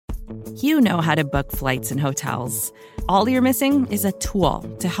You know how to book flights and hotels. All you're missing is a tool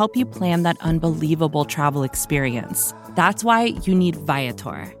to help you plan that unbelievable travel experience. That's why you need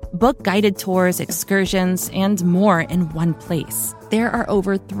Viator. Book guided tours, excursions, and more in one place. There are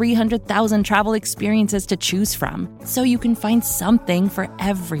over 300,000 travel experiences to choose from, so you can find something for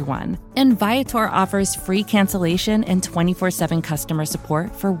everyone. And Viator offers free cancellation and 24/7 customer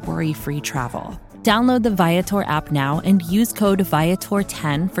support for worry-free travel. Download the Viator app now and use code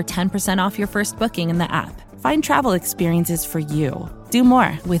Viator10 for 10% off your first booking in the app. Find travel experiences for you. Do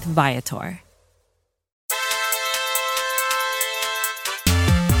more with Viator.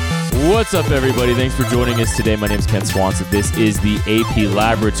 What's up, everybody? Thanks for joining us today. My name is Ken Swanson. This is the AP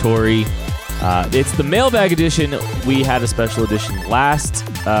Laboratory. It's the mailbag edition. We had a special edition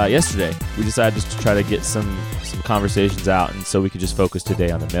yesterday. We decided just to try to get some conversations out, and so we could just focus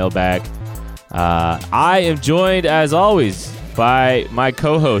today on the mailbag. I am joined, as always, by my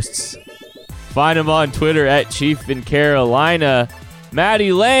co-hosts. Find them on Twitter at Chief in Carolina.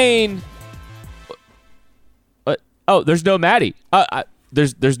 Maddie Lane. Oh, there's no Maddie.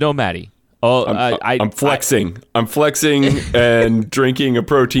 There's no Maddie. Oh, I'm flexing. I'm flexing and drinking a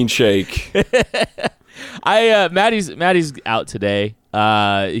protein shake. Maddie's out today.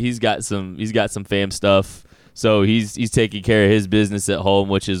 He's got some fam stuff. So he's taking care of his business at home,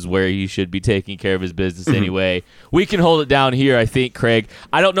 which is where he should be taking care of his business anyway. We can hold it down here, I think, Craig.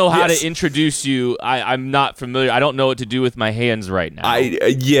 I don't know how to introduce you. I'm not familiar. I don't know what to do with my hands right now.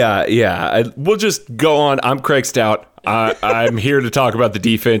 We'll just go on. I'm Craig Stout. I'm here to talk about the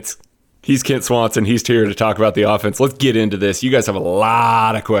defense. He's Kent Swanson. He's here to talk about the offense. Let's get into this. You guys have a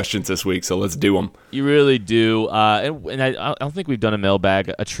lot of questions this week, so let's do them. You really do. And I don't think we've done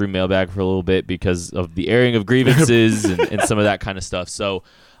a true mailbag for a little bit because of the airing of grievances and some of that kind of stuff. So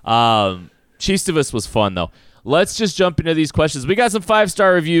Chiefs of Us was fun, though. Let's just jump into these questions. We got some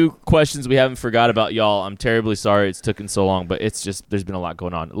 5-star review questions we haven't forgot about, y'all. I'm terribly sorry it's taken so long, but it's just there's been a lot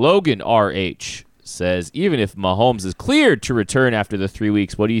going on. Logan RH says, even if Mahomes is cleared to return after the 3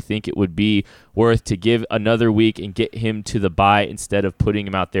 weeks, what do you think it would be worth to give another week and get him to the bye instead of putting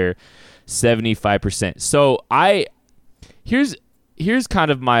him out there 75%? So here's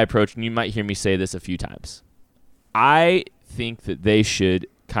kind of my approach, and you might hear me say this a few times. I think that they should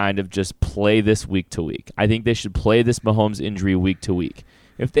kind of just play this week to week. I think they should play this Mahomes injury week to week.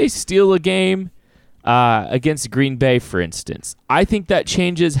 If they steal a game against Green Bay, for instance, I think that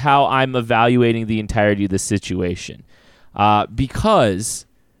changes how I'm evaluating the entirety of the situation. Because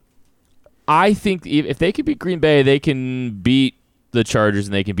I think if they can beat Green Bay, they can beat the Chargers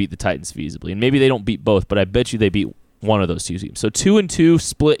and they can beat the Titans feasibly. And maybe they don't beat both, but I bet you they beat one of those two teams. So 2-2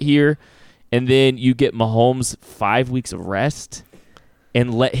 split here, and then you get Mahomes 5 weeks of rest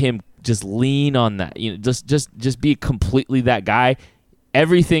and let him just lean on that. Just be completely that guy.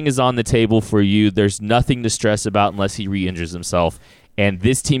 Everything is on the table for you. There's nothing to stress about unless he re-injures himself. And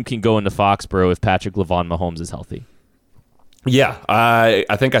this team can go into Foxborough if Patrick LaVon Mahomes is healthy. Yeah,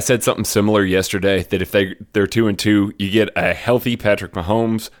 I think I said something similar yesterday, that if they're 2-2, you get a healthy Patrick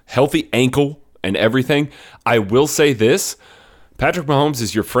Mahomes, healthy ankle and everything. I will say this, Patrick Mahomes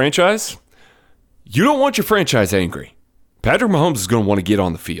is your franchise. You don't want your franchise angry. Patrick Mahomes is going to want to get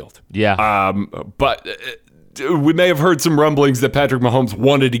on the field. Yeah. But we may have heard some rumblings that Patrick Mahomes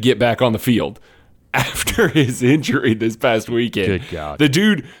wanted to get back on the field after his injury this past weekend. Good God.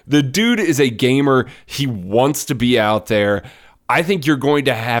 The dude is a gamer. He wants to be out there. I think you're going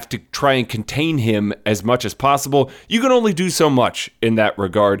to have to try and contain him as much as possible. You can only do so much in that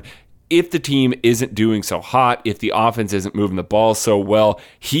regard. If the team isn't doing so hot, if the offense isn't moving the ball so well,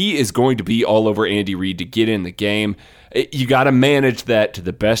 he is going to be all over Andy Reid to get in the game. You got to manage that to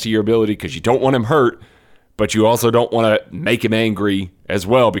the best of your ability because you don't want him hurt. But you also don't want to make him angry as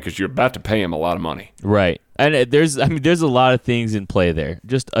well because you're about to pay him a lot of money. Right. And there's a lot of things in play there.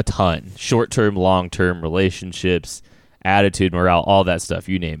 Just a ton. Short-term, long-term relationships, attitude, morale, all that stuff.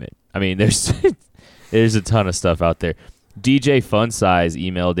 You name it. I mean, there's a ton of stuff out there. DJ Funsize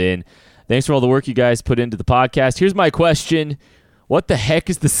emailed in. Thanks for all the work you guys put into the podcast. Here's my question. What the heck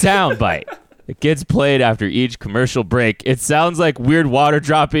is the soundbite? It gets played after each commercial break. It sounds like weird water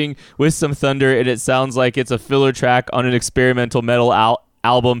dropping with some thunder, and it sounds like it's a filler track on an experimental metal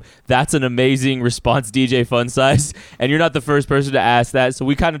album. That's an amazing response, DJ Funsize. And you're not the first person to ask that, so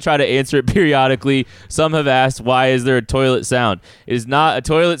we kind of try to answer it periodically. Some have asked, why is there a toilet sound? It is not a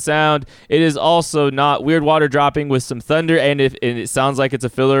toilet sound. It is also not weird water dropping with some thunder, and it sounds like it's a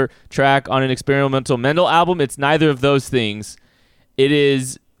filler track on an experimental metal album. It's neither of those things. It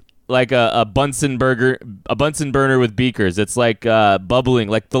is a Bunsen burner with beakers. It's like bubbling,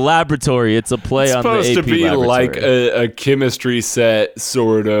 like the laboratory. It's a play it's on the AP supposed to be laboratory. like a chemistry set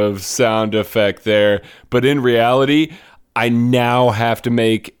sort of sound effect there, but in reality, I now have to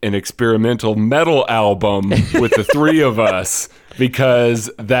make an experimental metal album with the three of us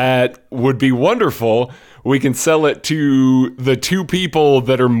because that would be wonderful. We can sell it to the two people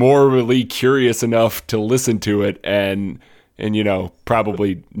that are morally curious enough to listen to it and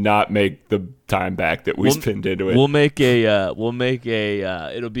probably not make the time back that we spent into it. We'll make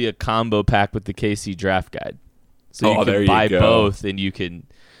it'll be a combo pack with the KC draft guide. So you can buy both and you can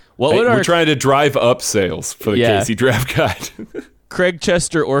we're trying to drive up sales for the KC draft guide. Craig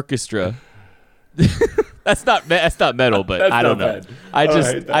Chester Orchestra. That's not metal, but I don't know.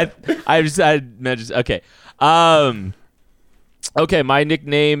 Bad. Okay. Okay, my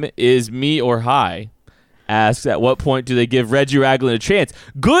nickname is Me or High. Asks, at what point do they give Reggie Ragland a chance?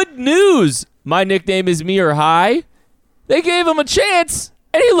 Good news! My nickname is Me or High. They gave him a chance,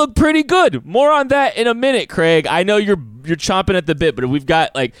 and he looked pretty good. More on that in a minute, Craig. I know you're chomping at the bit, but we've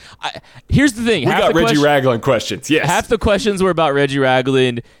got here's the thing. We got Reggie Ragland questions. Yes, half the questions were about Reggie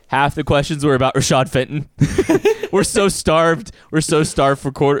Ragland. Half the questions were about Rashad Fenton. We're so starved. We're so starved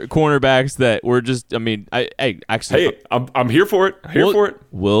for cornerbacks that we're just. I mean, I'm here for it. For it.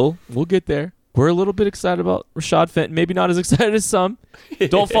 We'll get there. We're a little bit excited about Rashad Fenton. Maybe not as excited as some.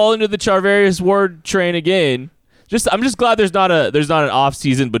 Don't fall into the Charvarius Ward train again. I'm just glad there's not an off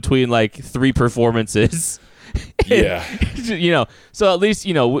season between like 3 performances. Yeah. So at least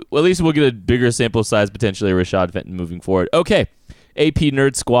we'll get a bigger sample size potentially of Rashad Fenton moving forward. Okay.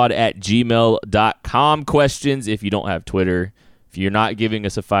 apnerdsquad@gmail.com. Questions if you don't have Twitter. If you're not giving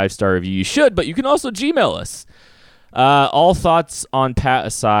us a 5-star review, you should, but you can also Gmail us. All thoughts on Pat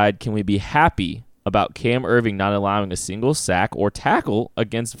aside, can we be happy about Cam Irving not allowing a single sack or tackle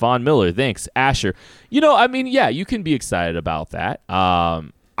against Von Miller? Thanks, Asher. You can be excited about that.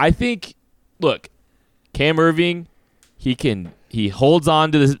 I think, look, Cam Irving, he holds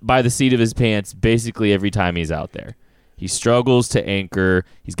on to by the seat of his pants basically every time he's out there. He struggles to anchor.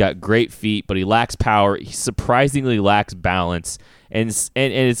 He's got great feet, but he lacks power. He surprisingly lacks balance. And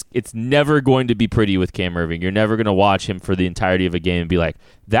it's never going to be pretty with Cam Irving. You're never going to watch him for the entirety of a game and be like,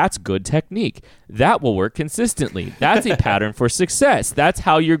 that's good technique. That will work consistently. That's a pattern for success. That's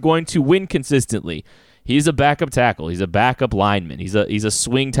how you're going to win consistently. He's a backup tackle. He's a backup lineman. He's a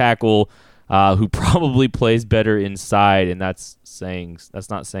swing tackle who probably plays better inside, and that's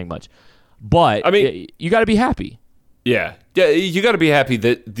not saying much. But I mean, you got to be happy. Yeah, you got to be happy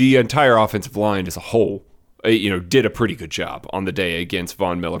that the entire offensive line as a whole did a pretty good job on the day against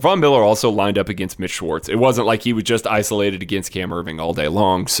Von Miller. Von Miller also lined up against Mitch Schwartz. It wasn't like he was just isolated against Cam Irving all day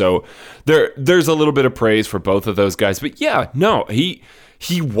long. So there's a little bit of praise for both of those guys. But yeah, no, he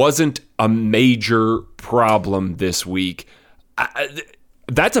wasn't a major problem this week.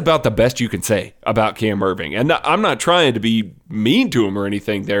 That's about the best you can say about Cam Irving. And I'm not trying to be mean to him or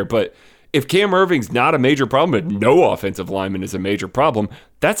anything there, but if Cam Irving's not a major problem, but no offensive lineman is a major problem,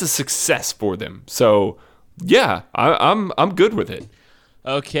 that's a success for them. So yeah, I'm good with it.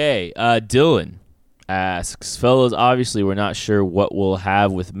 Okay, Dylan asks, fellas, obviously we're not sure what we'll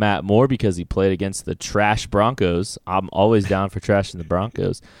have with Matt Moore because he played against the trash Broncos. I'm always down for trashing the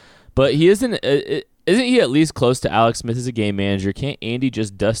Broncos. But isn't he at least close to Alex Smith as a game manager? Can't Andy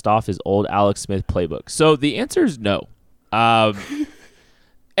just dust off his old Alex Smith playbook? So the answer is no.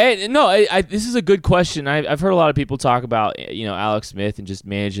 And no, this is a good question. I've heard a lot of people talk about Alex Smith and just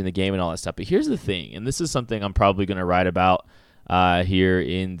managing the game and all that stuff. But here's the thing, and this is something I'm probably going to write about here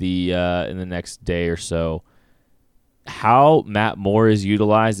in the next day or so. How Matt Moore is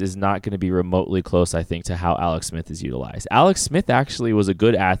utilized is not going to be remotely close, I think, to how Alex Smith is utilized. Alex Smith actually was a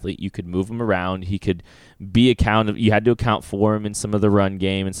good athlete. You could move him around. He could be you had to account for him in some of the run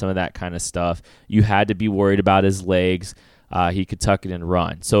game and some of that kind of stuff. You had to be worried about his legs. He could tuck it and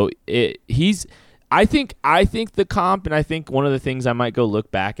run. So I think the comp, and I think one of the things I might go look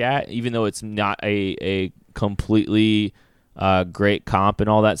back at, even though it's not a completely great comp and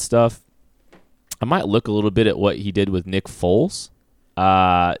all that stuff, I might look a little bit at what he did with Nick Foles,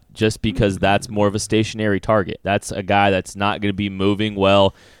 just because that's more of a stationary target. That's a guy that's not going to be moving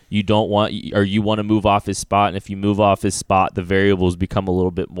well. You want to move off his spot, and if you move off his spot, the variables become a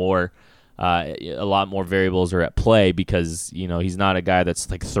little bit more. A lot more variables are at play because he's not a guy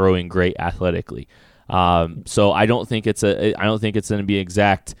that's like throwing great athletically. So I don't think it's going to be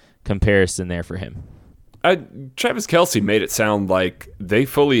exact comparison there for him. Travis Kelce made it sound like they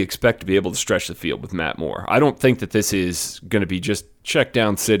fully expect to be able to stretch the field with Matt Moore. I don't think that this is going to be just check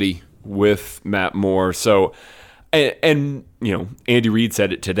down city with Matt Moore. So And Andy Reid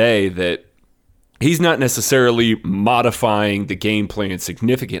said it today that he's not necessarily modifying the game plan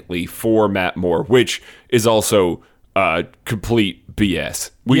significantly for Matt Moore, which is also complete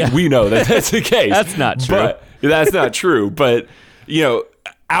BS. We know that that's the case. That's not true. That's not true. But,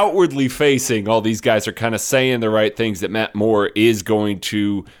 outwardly facing, all these guys are kind of saying the right things, that Matt Moore is going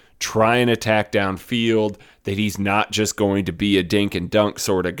to try and attack downfield, that he's not just going to be a dink and dunk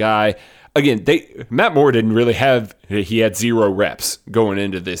sort of guy. Again, Matt Moore didn't really he had 0 reps going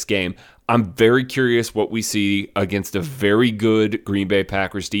into this game. I'm very curious what we see against a very good Green Bay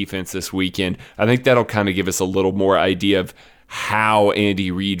Packers defense this weekend. I think that'll kind of give us a little more idea of how Andy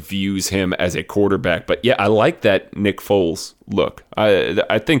Reid views him as a quarterback. But yeah, I like that Nick Foles look.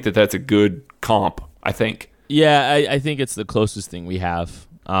 I think that's a good comp, I think. Yeah, I think it's the closest thing we have.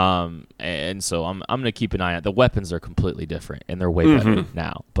 And so I'm going to keep an eye on it. The weapons are completely different, and they're way better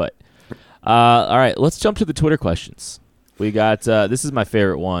now. But all right, let's jump to the Twitter questions. We got this is my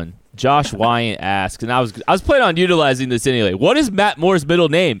favorite one. Josh Wyant asks, and I was planning on utilizing this anyway. What is Matt Moore's middle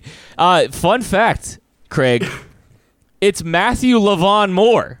name? Fun fact, Craig. It's Matthew Lavon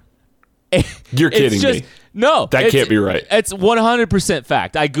Moore. You're kidding me. No. That can't be right. It's 100%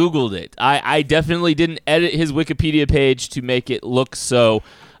 fact. I Googled it. I definitely didn't edit his Wikipedia page to make it look so.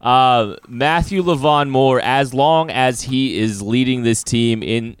 Matthew Lavon Moore, as long as he is leading this team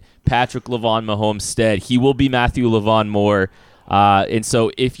in Patrick Lavon Mahomes' stead, he will be Matthew Lavon Moore. And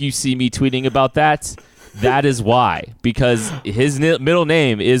so if you see me tweeting about that, that is why. Because his middle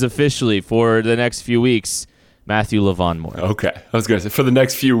name is officially, for the next few weeks, Matthew Lavon Moore. Okay. I was going to say, for the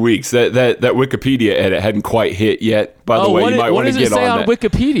next few weeks, that Wikipedia edit hadn't quite hit yet. By the way, you might want to get on that. What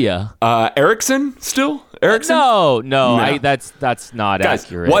does it say on Wikipedia? Erickson still? Erickson? No. That's not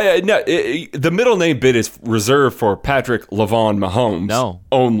accurate. Well, the middle name bit is reserved for Patrick Lavon Mahomes. No.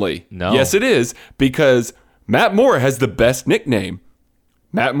 Only. No. Yes, it is, because Matt Moore has the best nickname.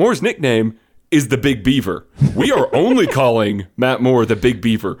 Matt Moore's nickname is the Big Beaver. We are only calling Matt Moore the Big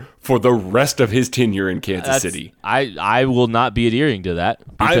Beaver for the rest of his tenure in Kansas City. I will not be adhering to that,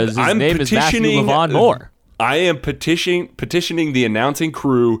 because his name is Matthew Lavon Moore. I am petitioning the announcing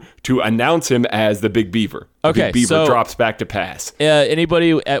crew to announce him as the Big Beaver. Okay, Big Beaver so drops back to pass.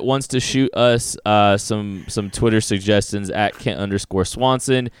 Anybody that wants to shoot us some Twitter suggestions at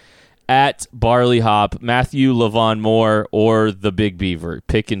Kent_Swanson, at Barley Hop, Matthew Lavon Moore, or the Big Beaver.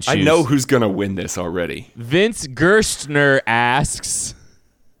 Pick and choose. I know who's going to win this already. Vince Gerstner asks,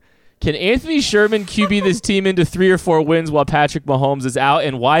 can Anthony Sherman QB this team into 3 or 4 wins while Patrick Mahomes is out?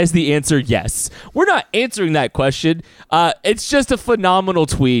 And why is the answer yes? We're not answering that question. It's just a phenomenal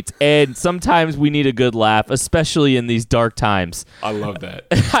tweet, and sometimes we need a good laugh, especially in these dark times. I love that.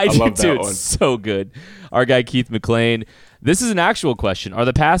 I do love that too. one. It's so good. Our guy Keith McLean. This is an actual question. Are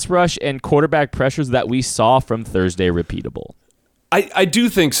the pass rush and quarterback pressures that we saw from Thursday repeatable? I do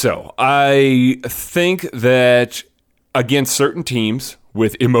think so. I think that against certain teams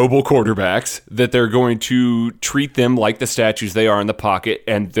with immobile quarterbacks, that they're going to treat them like the statues they are in the pocket,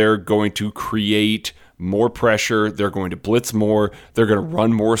 and they're going to create more pressure. They're going to blitz more. They're going to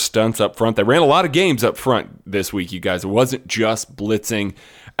run more stunts up front. They ran a lot of games up front this week, you guys. It wasn't just blitzing.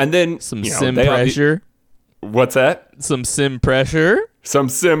 And then some sim pressure. What's that? Some sim pressure. Some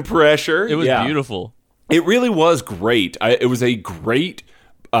sim pressure. It was beautiful. It really was great. It was a great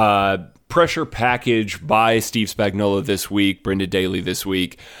pressure package by Steve Spagnuolo this week, Brendan Daly this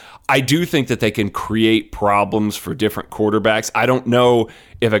week. I do think that they can create problems for different quarterbacks. I don't know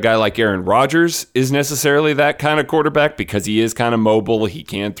if a guy like Aaron Rodgers is necessarily that kind of quarterback, because he is kind of mobile. He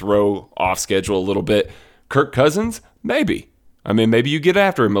can throw off schedule a little bit. Kirk Cousins, maybe. I mean, maybe you get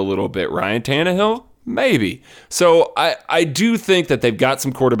after him a little bit. Ryan Tannehill, maybe. So I do think that they've got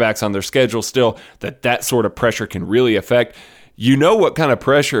some quarterbacks on their schedule still that sort of pressure can really affect. You know what kind of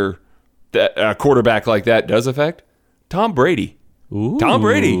pressure that a quarterback like that does affect? Tom Brady. Ooh. Tom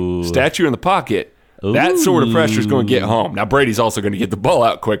Brady, statue in the pocket. Ooh. That sort of pressure is going to get home. Now, Brady's also going to get the ball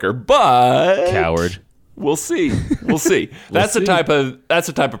out quicker, but coward. We'll see. We'll see. That's the type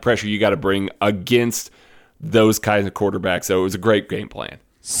of pressure you got to bring against those kinds of quarterbacks. So it was a great game plan.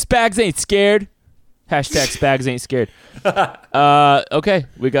 Spags ain't scared. Hashtag Spags ain't scared. Okay,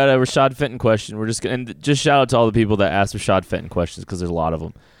 we got a Rashad Fenton question. We're just gonna just shout out to all the people that asked Rashad Fenton questions, because there's a lot of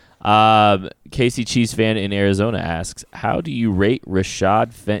them. Casey Chiefs fan in Arizona asks, how do you rate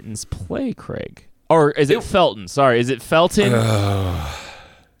Rashad Fenton's play, Craig? Or is it Felton? Sorry, is it Felton?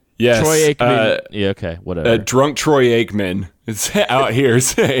 Yes. Troy Aikman. Yeah, okay, whatever. Drunk Troy Aikman is out here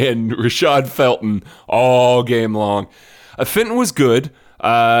saying Rashad Felton all game long. Fenton was good.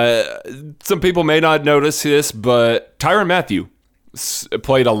 Some people may not notice this, but Tyrann Mathieu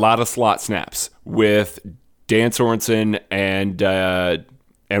played a lot of slot snaps with Dan Sorensen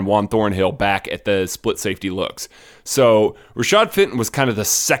and Juan Thornhill back at the split safety looks. So Rashad Fenton was kind of the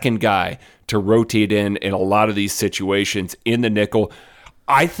second guy to rotate in a lot of these situations in the nickel.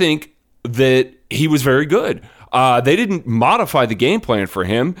 I think that he was very good. They didn't modify the game plan for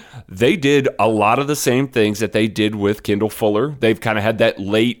him. They did a lot of the same things that they did with Kendall Fuller. They've kind of had that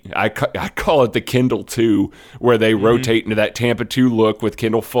late, I call it the Kendall 2, where they rotate into that Tampa 2 look with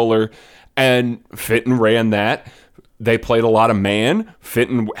Kendall Fuller, and Fenton ran that. They played a lot of man.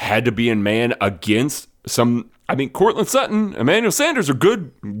 Fenton had to be in man against Cortland Sutton, Emmanuel Sanders are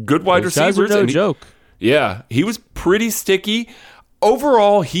good wide receivers. Guys are no joke. Yeah, he was pretty sticky.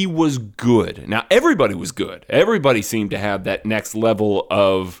 Overall, he was good. Now, everybody was good. Everybody seemed to have that next level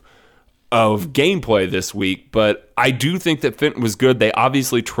of gameplay this week, but I do think that Fenton was good. They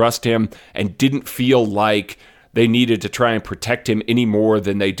obviously trust him and didn't feel like they needed to try and protect him any more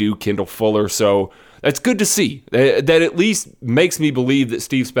than they do Kendall Fuller, so that's good to see. That at least makes me believe that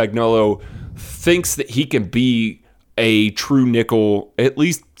Steve Spagnuolo thinks that he can be a true nickel, at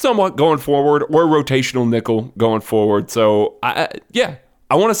least somewhat going forward, or rotational nickel going forward. So, I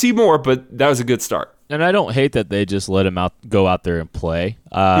want to see more, but that was a good start. And I don't hate that they just let him go out there and play.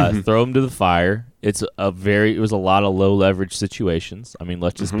 Throw him to the fire. It was a lot of low leverage situations. I mean,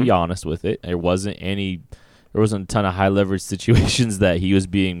 let's just be honest with it. There wasn't a ton of high leverage situations that he was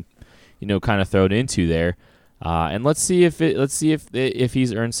being, kind of thrown into there. And let's see if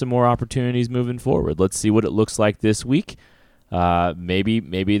he's earned some more opportunities moving forward. Let's see what it looks like this week.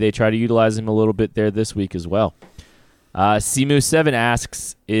 Maybe they try to utilize him a little bit there this week as well. Simu7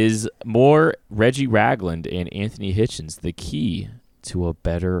 asks, is more Reggie Ragland and Anthony Hitchens the key to a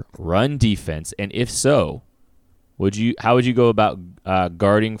better run defense? And if so, how would you go about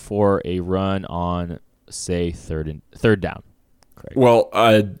guarding for a run on, say, third down? Craig. Well,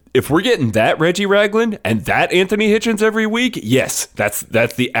 if we're getting that Reggie Ragland and that Anthony Hitchens every week, yes, that's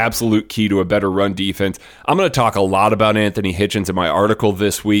the absolute key to a better run defense. I'm going to talk a lot about Anthony Hitchens in my article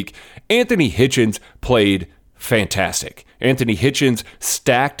this week. Anthony Hitchens played fantastic. Anthony Hitchens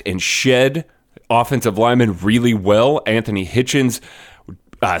stacked and shed offensive linemen really well. Anthony Hitchens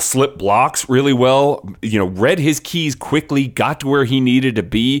slipped blocks really well, read his keys quickly, got to where he needed to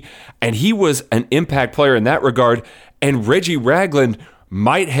be, and he was an impact player in that regard. And Reggie Ragland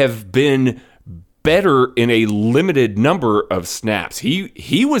might have been better in a limited number of snaps.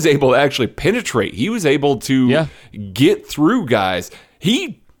 He was able to actually penetrate. He was able to get through guys.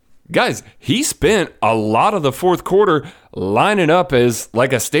 He spent a lot of the fourth quarter lining up as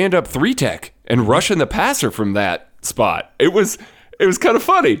like a stand-up 3-tech and rushing the passer from that spot. It was kind of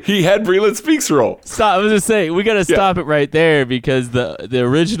funny. He had Breland Speaks role. Stop. I was just saying, we got to stop it right there because the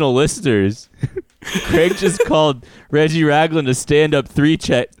original listeners, Craig just called Reggie Ragland a stand-up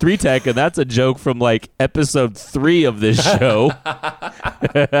 3-tech, and that's a joke from like episode 3 of this show.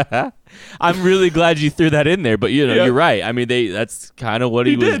 I'm really glad you threw that in there, but you're right. I mean, that's kind of what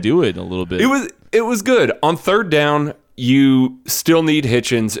he was doing a little bit. It was good. On third down, you still need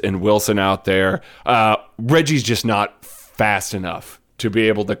Hitchens and Wilson out there. Reggie's just not fast enough to be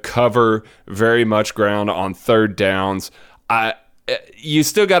able to cover very much ground on third downs. You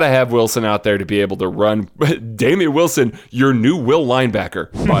still got to have Wilson out there to be able to run. Damian Wilson, your new will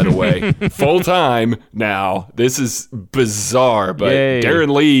linebacker, by the way, full time now. This is bizarre, but Yay.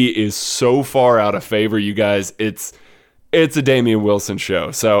 Darren Lee is so far out of favor, you guys. It's a Damian Wilson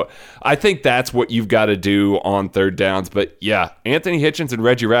show. So I think that's what you've got to do on third downs. But yeah, Anthony Hitchens and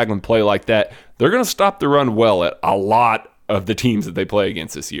Reggie Ragland play like that. They're going to stop the run well at a lot of the teams that they play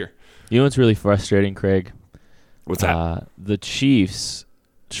against this year. You know what's really frustrating, Craig? What's that? The Chiefs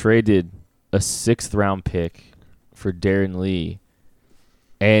traded a 6th-round pick for Darren Lee,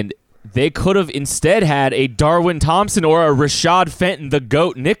 and they could have instead had a Darwin Thompson or a Rashad Fenton, the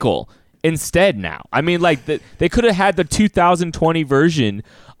GOAT nickel, instead now. I mean, like, they could have had the 2020 version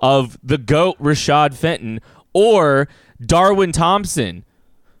of the GOAT Rashad Fenton or Darwin Thompson,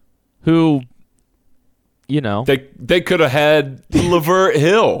 who, They could have had Lavert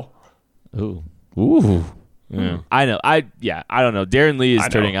Hill. Ooh. Yeah. I know. I don't know. Darren Lee is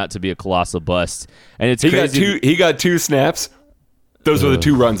turning out to be a colossal bust, and it's crazy. He got 2 snaps. Those were the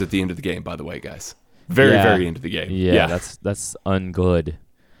 2 runs at the end of the game, by the way, guys. Very end of the game. Yeah. That's ungood.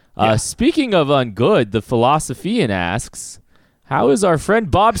 Speaking of ungood, the Philosophian asks, how is our friend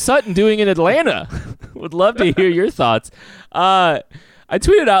Bob Sutton doing in Atlanta? Would love to hear your thoughts. I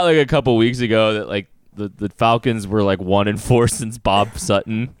tweeted out like a couple weeks ago that like the Falcons were like 1-4 since Bob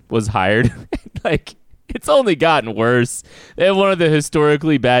Sutton was hired. Like, it's only gotten worse. They have one of the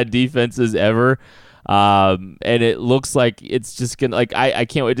historically bad defenses ever. And it looks like it's just going to, like, I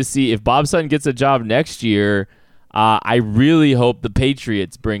can't wait to see if Bob Sutton gets a job next year. I really hope the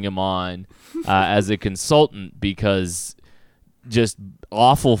Patriots bring him on as a consultant, because just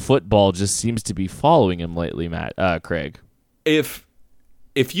awful football just seems to be following him lately, Craig. If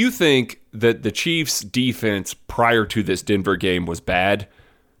you think that the Chiefs' defense prior to this Denver game was bad,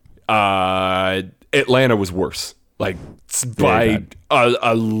 Atlanta was worse. Like, by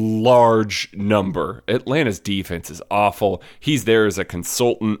a large number. Atlanta's defense is awful. He's there as a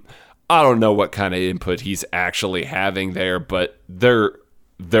consultant. I don't know what kind of input he's actually having there, but they're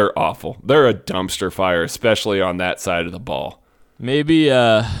awful. They're a dumpster fire, especially on that side of the ball. Maybe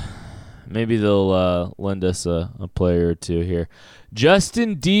they'll lend us a player or two here.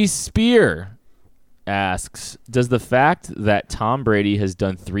 Justin D. Spear asks, does the fact that Tom Brady has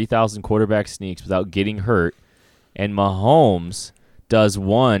done 3,000 quarterback sneaks without getting hurt, and Mahomes does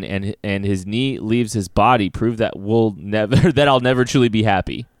one and his knee leaves his body, prove that I'll never truly be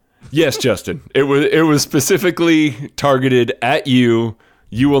happy? Yes, Justin. It was specifically targeted at you.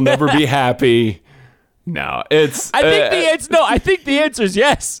 You will never be happy. No, it's. I think the answer is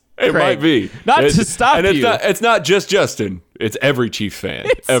yes. It Craig. might be. Not to stop you. It's not just Justin. It's every Chiefs fan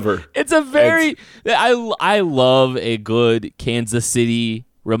ever. It's a very. I love a good Kansas City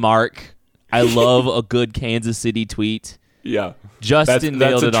remark. I love a good Kansas City tweet. Yeah, Justin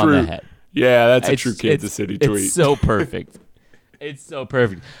nailed it on the head. Yeah, that's a true Kansas City tweet. It's so perfect. It's so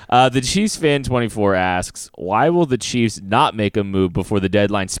perfect. The Chiefs fan 24 asks, why will the Chiefs not make a move before the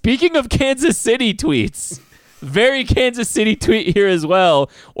deadline? Speaking of Kansas City tweets, very Kansas City tweet here as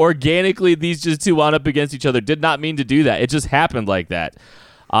well. Organically, these just two wound up against each other. Did not mean to do that. It just happened like that.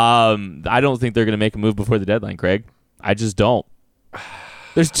 I don't think they're going to make a move before the deadline, Craig. I just don't.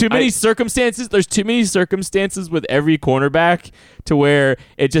 There's too many circumstances. There's too many circumstances with every cornerback to where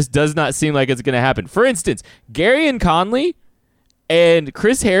it just does not seem like it's going to happen. For instance, Gary and Conley and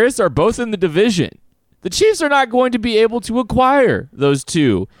Chris Harris are both in the division. The Chiefs are not going to be able to acquire those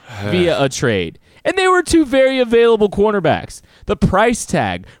two via a trade. And they were two very available cornerbacks. The price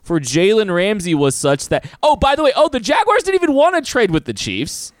tag for Jalen Ramsey was such that... Oh, by the way, the Jaguars didn't even want to trade with the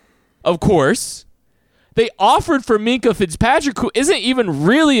Chiefs. Of course. They offered for Minkah Fitzpatrick, who isn't even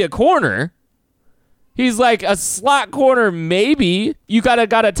really a corner. He's like a slot corner, maybe. You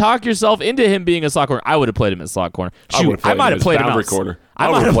gotta talk yourself into him being a slot corner. I would have played him as slot corner. Shoot, I might have played him as corner.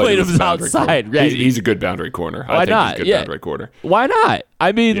 I might have played him as outside. Right. He's a good boundary corner. Why not? He's a good boundary corner. Why not?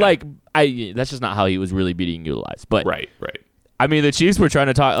 I mean, that's just not how he was really being utilized. But right. I mean, the Chiefs were trying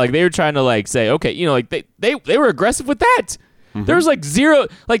to talk, like they were trying to like say, okay, they were aggressive with that. Mm-hmm. There was like zero,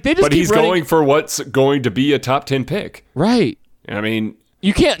 like they just. But he's going for what's going to be a top 10 pick, right? I mean,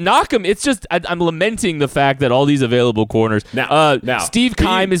 you can't knock him. It's just I'm lamenting the fact that all these available corners. Now, Steve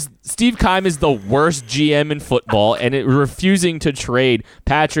Keim is the worst GM in football, and refusing to trade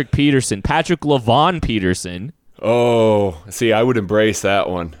Patrick LaVon Peterson. Oh, see, I would embrace that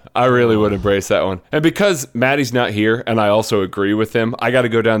one. I really would embrace that one. And because Maddie's not here, and I also agree with him, I got to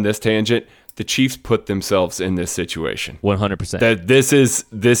go down this tangent. The Chiefs put themselves in this situation. 100%. That this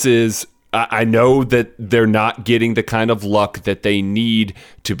is. I know that they're not getting the kind of luck that they need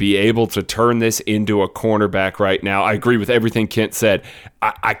to be able to turn this into a cornerback right now. I agree with everything Kent said.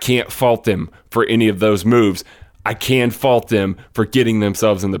 I can't fault them for any of those moves. I can fault them for getting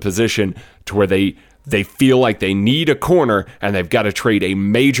themselves in the position to where they feel like they need a corner and they've got to trade a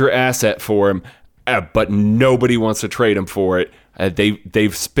major asset for him, but nobody wants to trade him for it.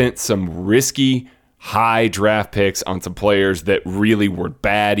 They've spent some risky high draft picks on some players that really were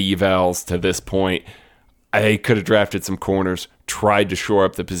bad evals to this point. They could have drafted some corners, tried to shore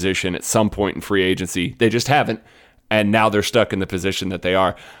up the position at some point in free agency. They just haven't, and now they're stuck in the position that they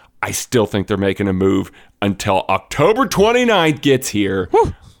are. I still think they're making a move until October 29th gets here.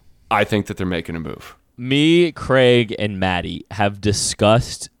 Whew. I think that they're making a move. Me, Craig, and Maddie have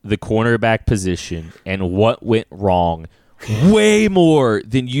discussed the cornerback position and what went wrong way more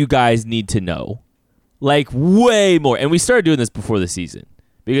than you guys need to know. Like, way more. And we started doing this before the season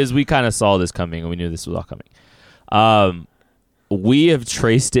because we kind of saw this coming and we knew this was all coming. We have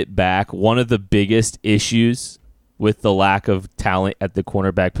traced it back. One of the biggest issues with the lack of talent at the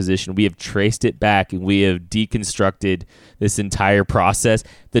cornerback position, we have traced it back and we have deconstructed this entire process.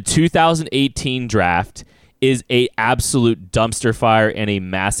 The 2018 draft is a absolute dumpster fire and a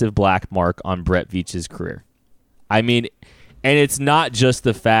massive black mark on Brett Veach's career. I mean, and it's not just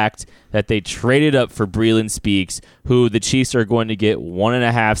the fact that they traded up for Breeland Speaks, who the Chiefs are going to get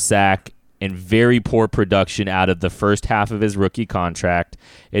 1.5 sack and very poor production out of the first half of his rookie contract.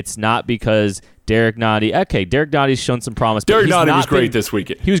 It's not because Derek Nottie... Okay, Derek Nottie's shown some promise. Derek Nottie was great this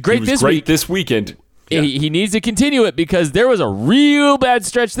weekend. He was great this weekend. he needs to continue it because there was a real bad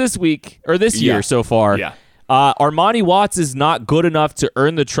stretch this year so far. Yeah. Armani Watts is not good enough to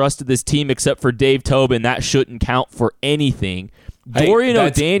earn the trust of this team except for Dave Tobin. That shouldn't count for anything. Dorian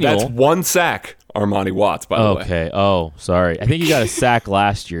O'Daniel. That's one sack, Armani Watts, by the way. Okay. Oh, sorry. I think he got a sack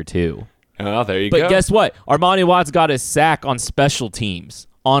last year, too. Oh, there you go. But guess what? Armani Watts got a sack on special teams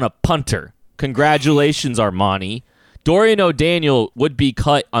on a punter. Congratulations, Armani. Dorian O'Daniel would be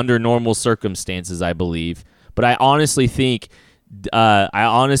cut under normal circumstances, I believe. But I honestly think that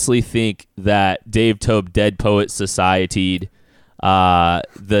Dave Tobe Dead Poet Societied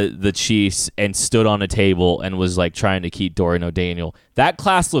the Chiefs and stood on a table and was like trying to keep Dorian O'Daniel. That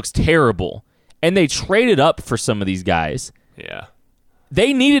class looks terrible. And they traded up for some of these guys. Yeah.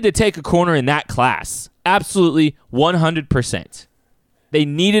 They needed to take a corner in that class. Absolutely 100%. They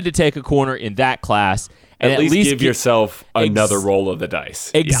needed to take a corner in that class. And at least give yourself another roll of the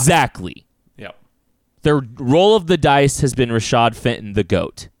dice. Exactly. Yeah. Yep. The roll of the dice has been Rashad Fenton, the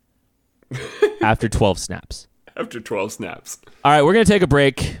GOAT, after 12 snaps. After 12 snaps. All right, we're going to take a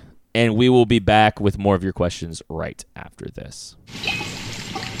break, and we will be back with more of your questions right after this.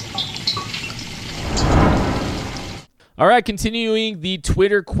 All right, continuing the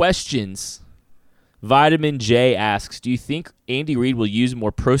Twitter questions. Vitamin J asks, do you think Andy Reid will use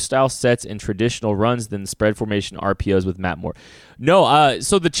more pro-style sets and traditional runs than spread formation RPOs with Matt Moore? No,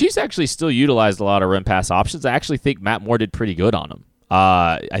 so the Chiefs actually still utilized a lot of run-pass options. I actually think Matt Moore did pretty good on them.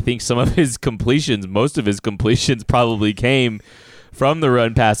 I think some of his completions, most of his completions probably came from the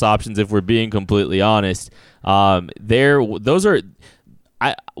run-pass options, if we're being completely honest. Those are...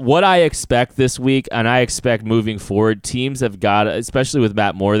 what I expect this week, and I expect moving forward, teams have got, especially with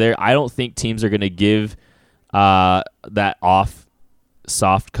Matt Moore there, I don't think teams are going to give that off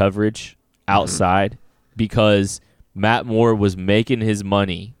soft coverage outside because Matt Moore was making his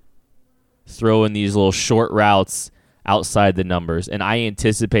money throwing these little short routes outside the numbers, and I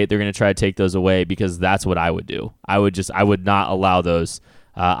anticipate they're going to try to take those away because that's what I would do. I would not allow those.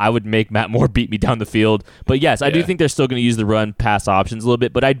 I would make Matt Moore beat me down the field. But yes, I do think they're still going to use the run pass options a little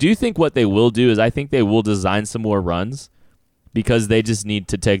bit. But I do think what they will do is I think they will design some more runs because they just need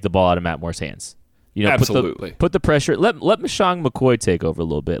to take the ball out of Matt Moore's hands. You know, absolutely. Put the pressure. Let LaShawn McCoy take over a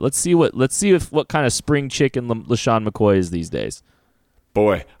little bit. Let's see what kind of spring chicken LaShawn McCoy is these days.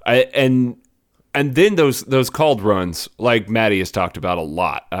 Boy, and then those called runs, like Matty has talked about a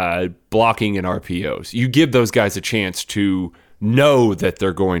lot, blocking and RPOs. You give those guys a chance to know that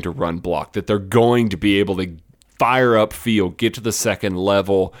they're going to run block, that they're going to be able to fire up field, get to the second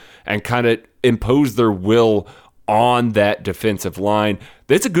level, and kind of impose their will on that defensive line.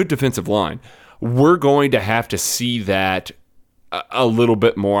 That's a good defensive line. We're going to have to see that a little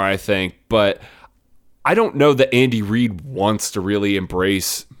bit more, I think, but I don't know that Andy Reid wants to really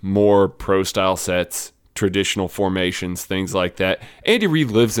embrace more pro-style sets, traditional formations, things like that. Andy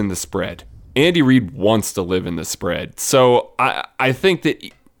Reid lives in the spread. Andy Reid wants to live in the spread. So I think that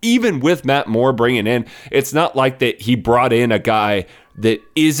even with Matt Moore bringing in, it's not like that he brought in a guy that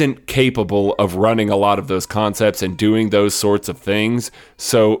isn't capable of running a lot of those concepts and doing those sorts of things.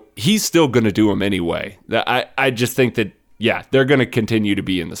 So he's still going to do them anyway. I just think that, yeah, they're going to continue to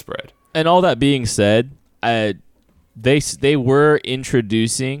be in the spread. And all that being said, they were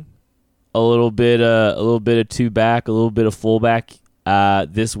introducing a little bit of two back, a little bit of fullback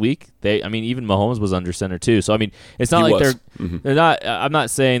this week. Even Mahomes was under center too. So it's not they're not. I'm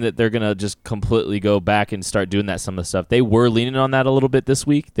not saying that they're gonna just completely go back and start doing that some of the stuff. They were leaning on that a little bit this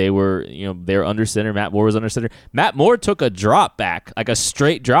week. They were under center. Matt Moore was under center. Matt Moore took a drop back, like a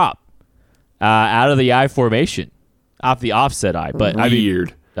straight drop, out of the I formation, off the offset I. But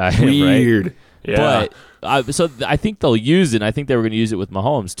weird. Weird. Right? Yeah. But so I think they'll use it. And I think they were going to use it with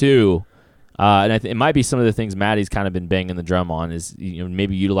Mahomes too. And it might be some of the things Matty's kind of been banging the drum on is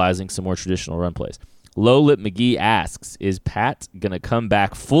maybe utilizing some more traditional run plays. Low Lip McGee asks, is Pat going to come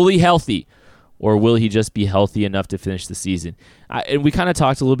back fully healthy, or will he just be healthy enough to finish the season? And we kind of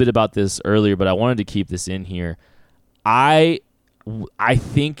talked a little bit about this earlier, but I wanted to keep this in here. I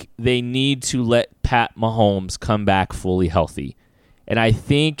think they need to let Pat Mahomes come back fully healthy. And I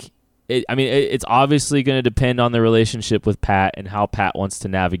think it's obviously going to depend on the relationship with Pat and how Pat wants to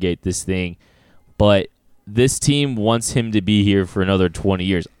navigate this thing. But this team wants him to be here for another 20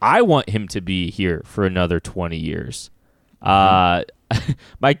 years. I want him to be here for another 20 years. My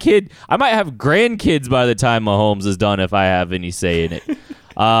kid, I might have grandkids by the time Mahomes is done if I have any say in it.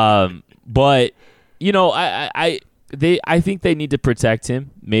 But, I think they need to protect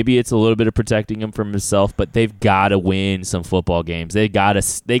him. Maybe it's a little bit of protecting him from himself, but they've got to win some football games. They got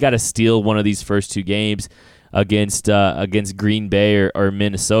to steal one of these first two games. against Green Bay or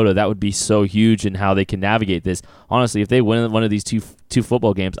Minnesota. That would be so huge in how they can navigate this. Honestly, if they win one of these two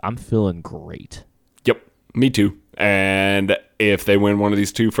football games, I'm feeling great. Yep, me too. And if they win one of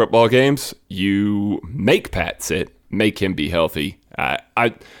these 2 football games, you make Pat sit, make him be healthy.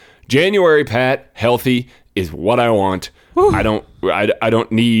 January Pat healthy is what I want. Whew. I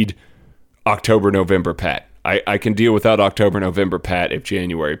don't need October, November Pat. I can deal without October, November Pat if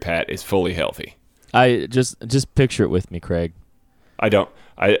January Pat is fully healthy. I just picture it with me, Craig. I don't.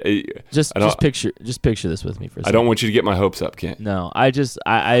 Just picture this with me for a second. I don't want you to get my hopes up, Kent. No, I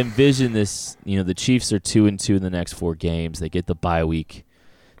envision this. The Chiefs are 2-2 in the next 4 games. They get the bye week.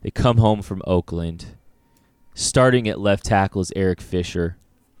 They come home from Oakland. Starting at left tackle is Eric Fisher.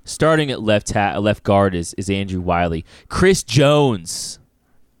 Starting at left guard is Andrew Wiley. Chris Jones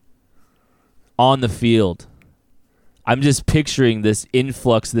on the field. I'm just picturing this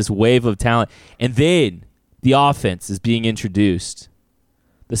influx, this wave of talent. And then the offense is being introduced.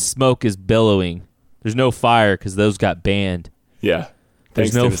 The smoke is billowing. There's no fire because those got banned. Yeah.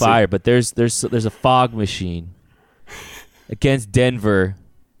 There's no fire, but there's a fog machine against Denver.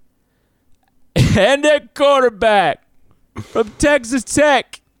 And at quarterback from Texas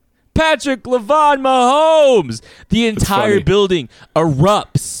Tech, Patrick LaVon Mahomes. The entire building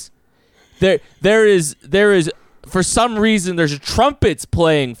erupts. There is for some reason there's trumpets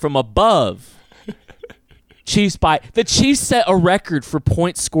playing from above. The Chiefs set a record for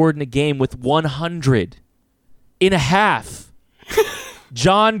points scored in a game with 100 in a half.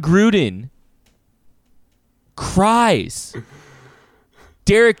 John Gruden cries.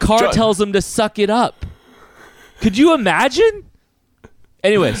 Derek Carr tells him to suck it up. Could you imagine?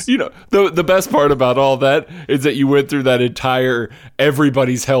 Anyways. The best part about all that is that you went through that entire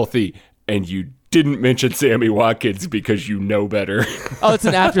everybody's healthy and you didn't mention Sammy Watkins because you know better. Oh, it's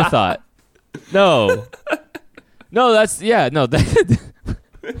an afterthought. No, that's oh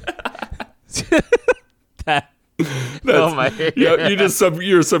my God.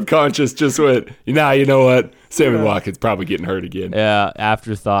 Your subconscious just went, you know what? Sammy Watkins probably getting hurt again. Yeah,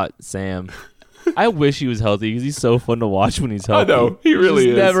 afterthought Sam. I wish he was healthy because he's so fun to watch when he's healthy. I know, he really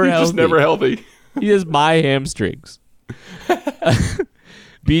is. He's just never healthy. He has my hamstrings.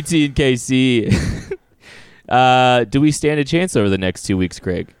 BT and KC. Do we stand a chance over the next 2 weeks,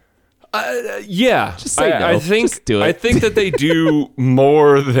 Craig? Yeah. Just say no. I think, just do it. I think that they do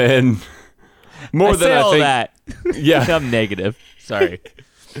more than I think. That. Yeah. I'm negative. Sorry.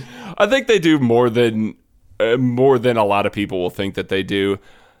 I think they do more than a lot of people will think that they do.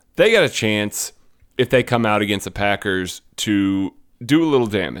 They got a chance if they come out against the Packers to do a little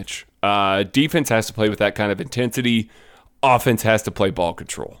damage. Defense has to play with that kind of intensity. Offense has to play ball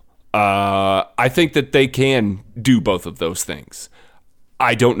control. I think that they can do both of those things.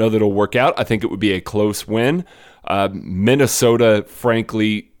 I don't know that it'll work out. I think it would be a close win. Minnesota,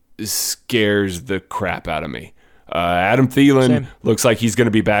 frankly, scares the crap out of me. Adam Thielen looks like he's going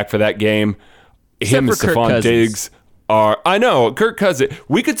to be back for that game. Him and Stephon Diggs are. I know, Kirk Cousins.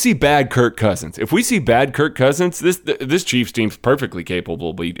 We could see bad Kirk Cousins. If we see bad Kirk Cousins, this Chiefs team's perfectly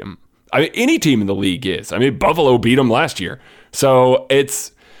capable of beating him. I mean, any team in the league is. I mean, Buffalo beat them last year. So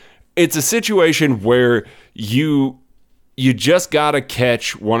it's a situation where you just got to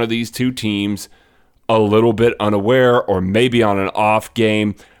catch one of these two teams a little bit unaware or maybe on an off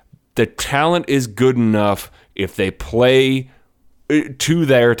game. The talent is good enough if they play to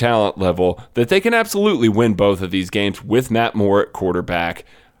their talent level that they can absolutely win both of these games with Matt Moore at quarterback.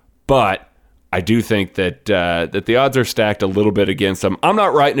 But I do think that the odds are stacked a little bit against them. I'm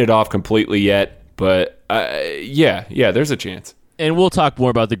not writing it off completely yet, but yeah, there's a chance. And we'll talk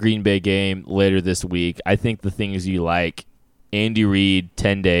more about the Green Bay game later this week. I think the things you like, Andy Reid,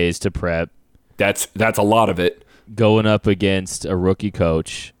 10 days to prep. That's a lot of it. Going up against a rookie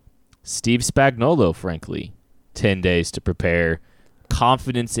coach. Steve Spagnuolo, frankly, 10 days to prepare.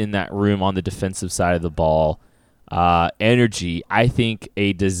 Confidence in that room on the defensive side of the ball. Energy. I think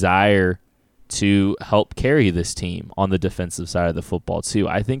a desire to help carry this team on the defensive side of the football, too.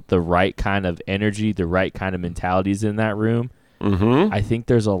 I think the right kind of energy, the right kind of mentality is in that room. Mm-hmm. I think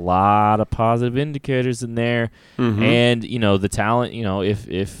there's a lot of positive indicators in there. Mm-hmm. And, the talent,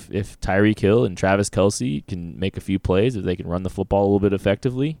 if Tyreek Hill and Travis Kelce can make a few plays, if they can run the football a little bit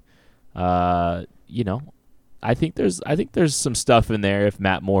effectively, I think there's some stuff in there if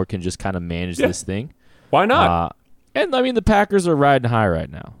Matt Moore can just kind of manage this thing. Why not? And, I mean, the Packers are riding high right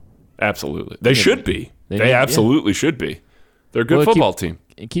now. Absolutely. They should be. They absolutely should be. They're a good football team.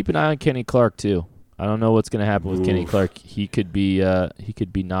 And keep an eye on Kenny Clark, too. I don't know what's going to happen with Kenny Clark. He could be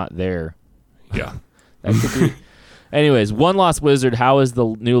not there. Yeah. That could be. Anyways, one loss Wizard. How is the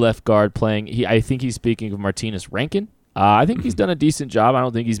new left guard playing? I think he's speaking of Martinez Rankin. I think he's done a decent job. I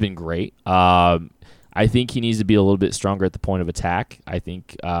don't think he's been great. I think he needs to be a little bit stronger at the point of attack. I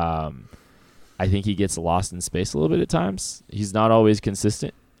think he gets lost in space a little bit at times. He's not always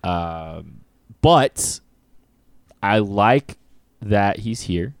consistent. But I like that he's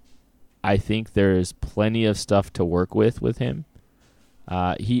here. I think there's plenty of stuff to work with him.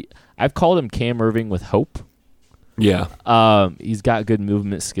 I've called him Cam Irving with hope. Yeah. He's got good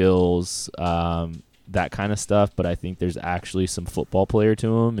movement skills, that kind of stuff, but I think there's actually some football player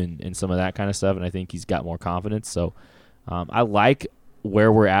to him and some of that kind of stuff, and I think he's got more confidence. So I like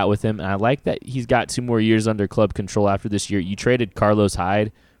where we're at with him, and I like that he's got 2 more years under club control after this year. You traded Carlos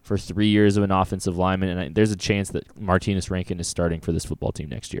Hyde for 3 years of an offensive lineman, and there's a chance that Martinez Rankin is starting for this football team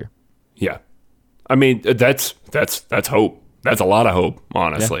next year. Yeah. I mean, that's hope. That's a lot of hope,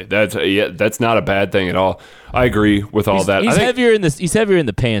 honestly. Yeah. That's not a bad thing at all. I agree with all that. He's heavier in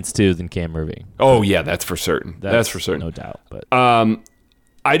the pants too than Cam Irving. Oh yeah, that's for certain. That's for certain, no doubt. But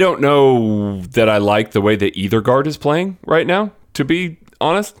I don't know that I like the way that either guard is playing right now. To be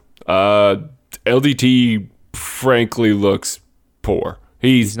honest, LDT frankly looks poor.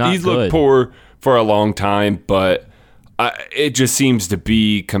 He's looked poor for a long time, but it just seems to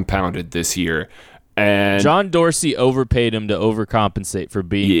be compounded this year. And John Dorsey overpaid him to overcompensate for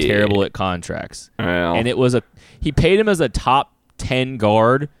being terrible at contracts. Well, and he paid him as a top 10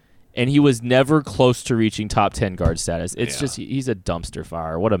 guard, and he was never close to reaching top 10 guard status. It's just he's a dumpster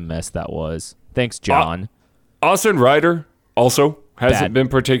fire. What a mess that was. Thanks, John. Austin Ryder also hasn't been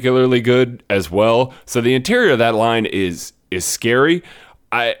particularly good as well. So the interior of that line is scary.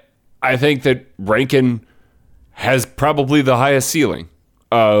 I think that Rankin has probably the highest ceiling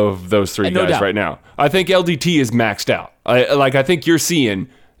of those 3 guys right now. I think LDT is maxed out. I think you're seeing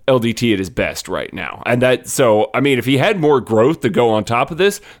LDT at his best right now. And if he had more growth to go on top of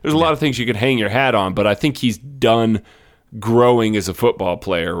this, there's a lot of things you could hang your hat on, but I think he's done growing as a football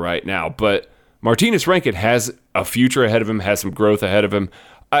player right now. But Martinez Rankin has a future ahead of him, has some growth ahead of him.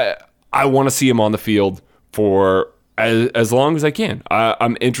 I want to see him on the field for as long as I can.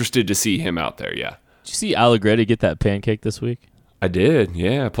 I'm interested to see him out there, yeah. Did you see Allegretti get that pancake this week? I did,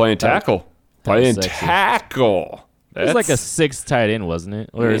 yeah. Playing tackle. Playing tackle. It was like a 6 tight end, wasn't it?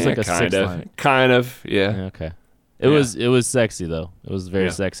 Or it's like a 6 line. Kind of, yeah. Okay. It was sexy, though. It was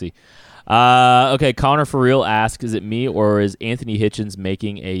very sexy. Okay, Connor for real asks, is it me or is Anthony Hitchens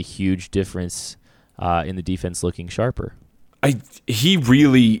making a huge difference in the defense looking sharper? He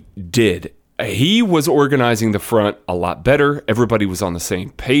really did. He was organizing the front a lot better. Everybody was on the same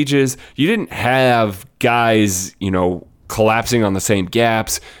pages. You didn't have guys, collapsing on the same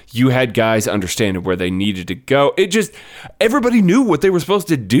gaps. You had guys understanding where they needed to go. Everybody knew what they were supposed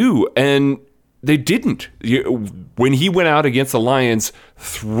to do, and they didn't. When he went out against the Lions,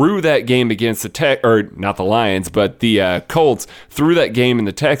 through that game against not the Lions, but the Colts, through that game in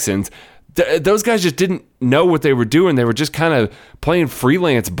the Texans, those guys just didn't know what they were doing. They were just kind of playing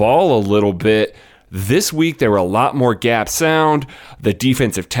freelance ball a little bit. This week, there were a lot more gap sound. The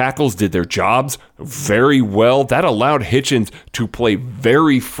defensive tackles did their jobs very well. That allowed Hitchens to play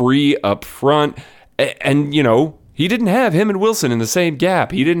very free up front. And, he didn't have him and Wilson in the same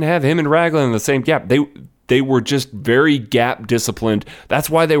gap. He didn't have him and Ragland in the same gap. They were just very gap disciplined. That's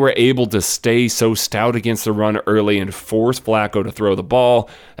why they were able to stay so stout against the run early and force Flacco to throw the ball.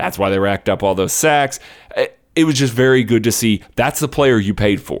 That's why they racked up all those sacks. It was just very good to see. That's the player you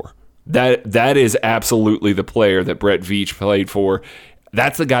paid for. That is absolutely the player that Brett Veach played for.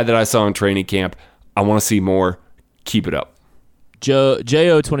 That's the guy that I saw in training camp. I want to see more. Keep it up.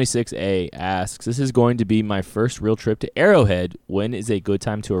 JO26A asks, this is going to be my first real trip to Arrowhead. When is a good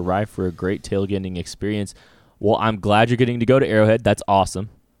time to arrive for a great tailgating experience? Well, I'm glad you're getting to go to Arrowhead. That's awesome.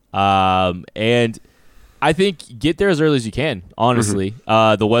 And I think get there as early as you can, honestly.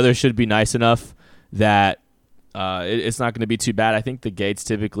 Mm-hmm. The weather should be nice enough that it's not going to be too bad. I think the gates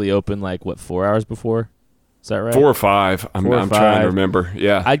typically open 4 hours before? Is that right? 4 or 5. I'm trying to remember.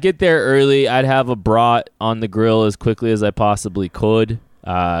 Yeah. I'd get there early. I'd have a brat on the grill as quickly as I possibly could.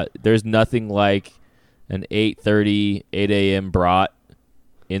 There's nothing like an 8:30, 8 a.m. brat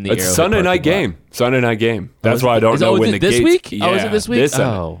in the Arrowhead. It's Sunday night game. Sunday night game. That's why I don't know when the gates. This week? Yeah, is it this week?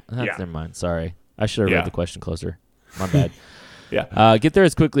 Oh, never mind. Sorry. I should have read the question closer. My bad. Yeah. Get there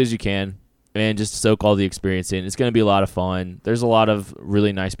as quickly as you can. And just soak all the experience in. It's going to be a lot of fun. There's a lot of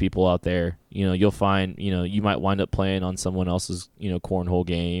really nice people out there. You'll find, you might wind up playing on someone else's, cornhole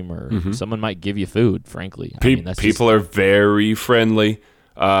game, or someone might give you food, frankly. People are very friendly.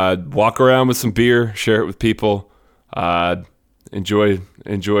 Walk around with some beer, share it with people. Enjoy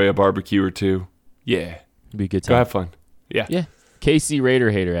a barbecue or two. Yeah. It'd be a good time. Go have fun. Yeah. Yeah. KC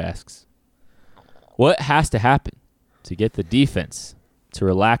Raider Hater asks, what has to happen to get the defense to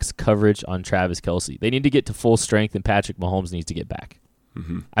relax coverage on Travis Kelce? They need to get to full strength, and Patrick Mahomes needs to get back.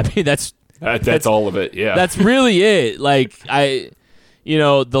 Mm-hmm. I mean, that's all of it. Yeah. That's really it. Like,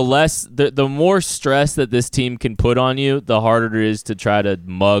 the more stress that this team can put on you, the harder it is to try to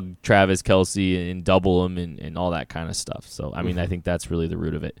mug Travis Kelce and double him and all that kind of stuff. So, I mean, I think that's really the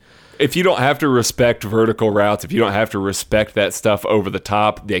root of it. If you don't have to respect vertical routes, if you don't have to respect that stuff over the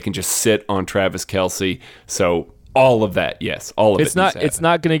top, they can just sit on Travis Kelce. So all of that, yes, all of it. It's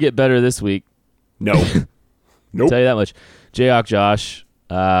not going to get better this week. No, nope. I'll tell you that much. Jayhawk Josh,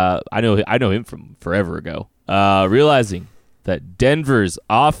 I know him from forever ago. Realizing that Denver's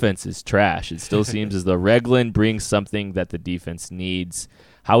offense is trash, it still seems as though Regland brings something that the defense needs.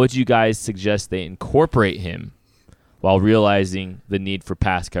 How would you guys suggest they incorporate him while realizing the need for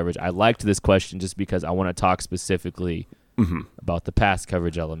pass coverage? I liked this question just because I want to talk specifically about the pass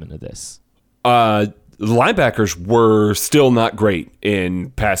coverage element of this. The linebackers were still not great in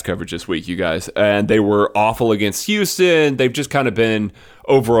pass coverage this week, you guys, and they were awful against Houston. They've just kind of been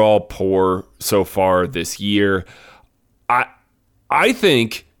overall poor so far this year. I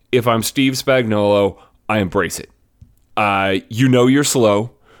think if I'm Steve Spagnuolo, I embrace it. You know you're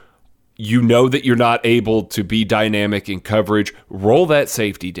slow. You know that you're not able to be dynamic in coverage. Roll that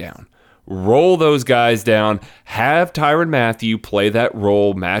safety down. Roll those guys down. Have Tyrann Mathieu play that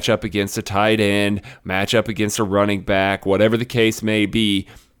role, match up against a tight end, match up against a running back, whatever the case may be.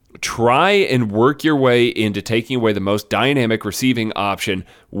 Try and work your way into taking away the most dynamic receiving option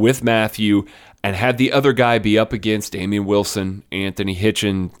with Mathieu and have the other guy be up against Damian Wilson, Anthony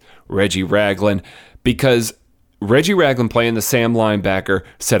Hitchens, Reggie Ragland, because Reggie Ragland playing the Sam linebacker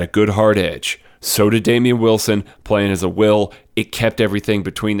set a good hard edge. So did Damian Wilson playing as a will. It kept everything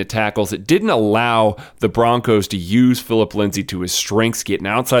between the tackles. It didn't allow the Broncos to use Phillip Lindsay to his strengths, getting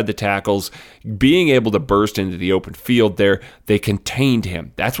outside the tackles, being able to burst into the open field there. They contained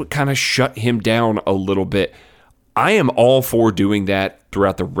him. That's what kind of shut him down a little bit. I am all for doing that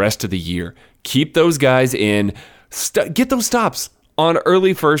throughout the rest of the year. Keep those guys in. Get those stops on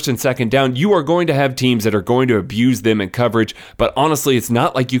early first and second down. You are going to have teams that are going to abuse them in coverage, but honestly, it's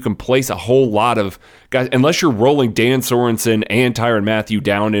not like you can place a whole lot of guys, unless you're rolling Dan Sorensen and Tyrann Mathieu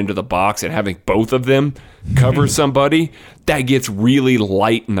down into the box and having both of them cover somebody. That gets really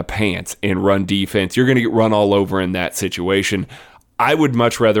light in the pants in run defense. You're going to get run all over in that situation. I would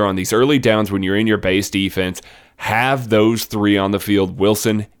much rather on these early downs when you're in your base defense, have those three on the field,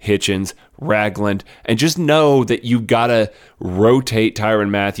 Wilson, Hitchens, Ragland, and just know that you've got to rotate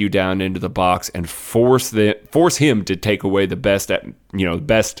Tyrann Mathieu down into the box and force him to take away the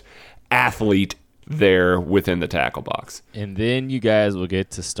best athlete there within the tackle box. And then you guys will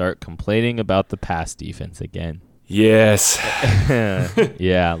get to start complaining about the pass defense again. Yes.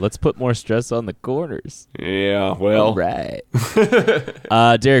 Yeah, let's put more stress on the corners. Yeah, well. All right.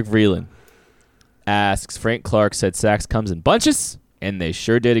 Derek Vreeland asks, Frank Clark said sacks comes in bunches, and they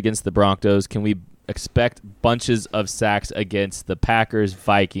sure did against the Broncos. Can we expect bunches of sacks against the Packers,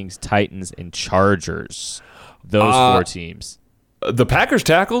 Vikings, Titans, and Chargers? Those four teams. The Packers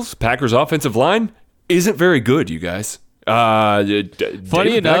tackles, Packers offensive line isn't very good, you guys.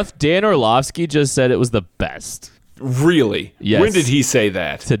 Funny enough, Dan Orlovsky just said it was the best. Really? Yes. When did he say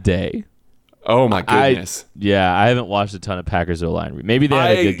that? Today. Oh, my goodness. I haven't watched a ton of Packers O-line. Maybe they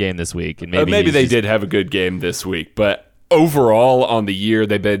had a good game this week. And maybe they did have a good game this week. But overall on the year,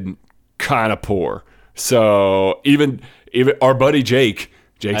 they've been kind of poor. So even our buddy Jake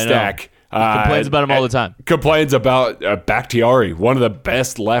Stack, complains about him all the time. Complains about Bakhtiari, one of the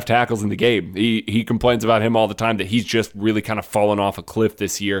best left tackles in the game. He complains about him all the time, that he's just really kind of fallen off a cliff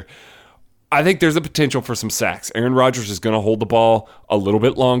this year. I think there's a potential for some sacks. Aaron Rodgers is going to hold the ball a little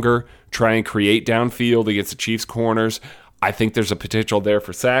bit longer, try and create downfield against the Chiefs' corners. I think there's a potential there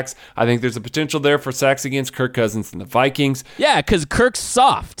for sacks. I think there's a potential there for sacks against Kirk Cousins and the Vikings. Yeah, because Kirk's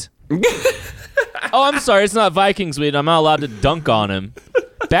soft. Oh, I'm sorry. It's not Vikings week. I'm not allowed to dunk on him.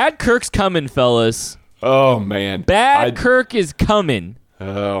 Bad Kirk's coming, fellas. Oh, man. Bad Kirk is coming.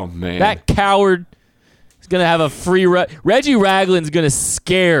 Oh, man. That coward is going to have a free run. Reggie Ragland's going to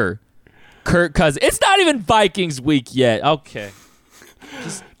scare Kirk Cousins. It's not even Vikings week yet. Okay.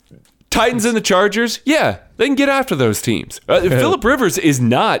 Titans and the Chargers, yeah, they can get after those teams. Phillip Rivers is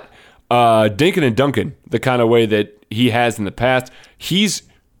not dinking and dunking the kind of way that he has in the past. He's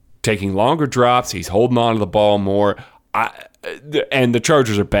taking longer drops. He's holding on to the ball more. And the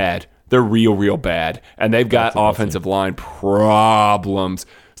Chargers are bad. They're real bad. And they've got offensive line problems.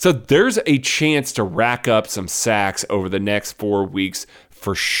 So there's a chance to rack up some sacks over the next 4 weeks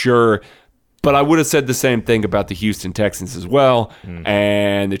for sure. But I would have said the same thing about the Houston Texans as well.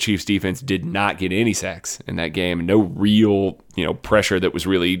 And the Chiefs defense did not get any sacks in that game. No real, pressure that was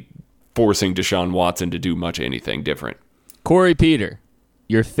really forcing Deshaun Watson to do much anything different. Corey Peter,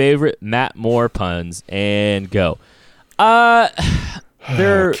 your favorite Matt Moore puns, and go.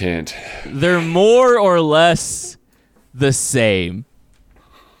 They're more or less the same.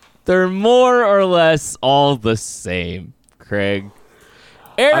 They're more or less all the same, Craig.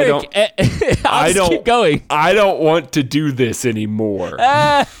 Eric, I'll just keep going. I don't want to do this anymore.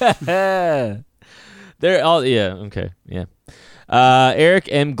 They're all, okay, yeah. Eric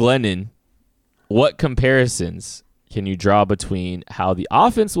M. Glennon, what comparisons can you draw between how the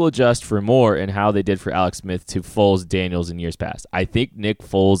offense will adjust for Moore and how they did for Alex Smith to Foles, Daniels in years past? I think Nick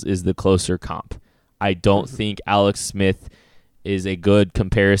Foles is the closer comp. I don't think Alex Smith is a good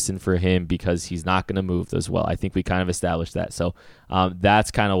comparison for him because he's not going to move as well. I think we kind of established that. So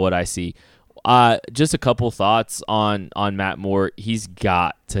that's kind of what I see. Just a couple thoughts on Matt Moore. He's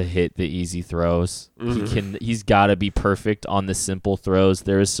got to hit the easy throws. He's got to be perfect on the simple throws.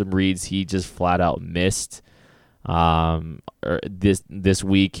 There is some reads he just flat out missed this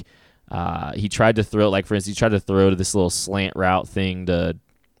week. He tried to throw, like for instance, he tried to throw to this little slant route thing to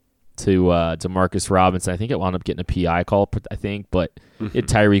Marcus Robinson. I think it wound up getting a PI call, but hit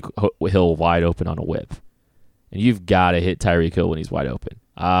Tyreek Hill wide open on a whip. And you've got to hit Tyreek Hill when he's wide open.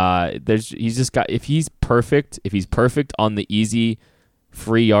 He's just got, if he's perfect on the easy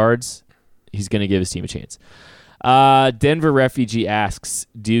free yards, he's going to give his team a chance. Denver Refugee asks,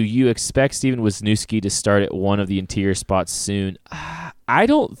 do you expect Steven Wisniewski to start at one of the interior spots soon? I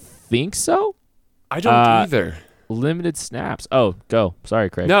don't think so. I don't either. Limited snaps. Oh, go. Sorry,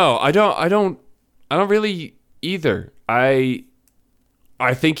 Craig. No, I don't really either. I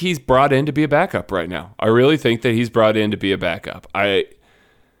think he's brought in to be a backup right now. I really think that he's brought in to be a backup. I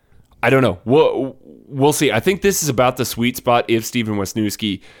don't know. We'll see. I think this is about the sweet spot if Steven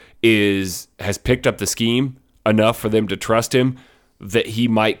Wisniewski has picked up the scheme enough for them to trust him that he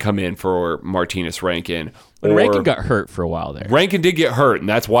might come in for Martinez Rankin. But Rankin got hurt for a while there. Rankin did get hurt, and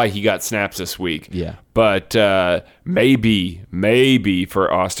that's why he got snaps this week. Yeah. But maybe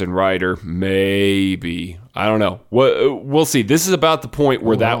for Austin Ryder, maybe. I don't know. We'll see. This is about the point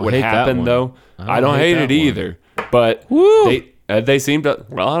where that would happen, though. I don't hate it either. But they seem to,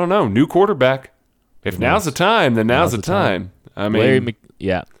 well, I don't know, new quarterback. If now's the time, then now's the time. I mean,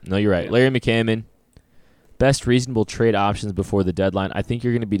 you're right. Larry McCammon. Best reasonable trade options before the deadline. I think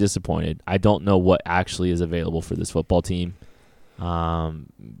you're going to be disappointed. I don't know what actually is available for this football team. Craig,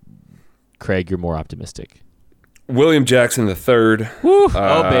 you're more optimistic. William Jackson III.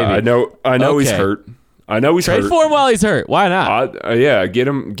 Oh, baby. I know okay. He's hurt. I know he's trade hurt. for him while he's hurt. Why not? Get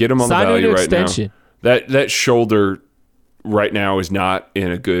him on the value right now. That shoulder right now is not in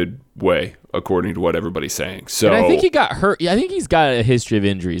a good way, according to what everybody's saying. So, and I think he got hurt. I think he's got a history of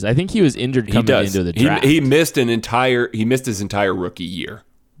injuries. I think he was injured coming into the draft. He missed his entire rookie year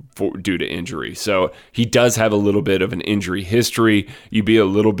due to injury. So he does have a little bit of an injury history. You'd be a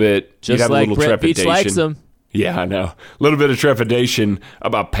little bit just like Brett Beach likes him. Yeah, I know. A little bit of trepidation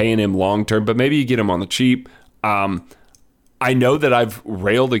about paying him long term, but maybe you get him on the cheap. I know that I've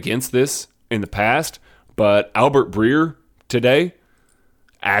railed against this in the past, but Albert Breer today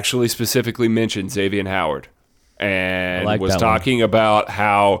actually specifically mentioned Xavier Howard and was talking about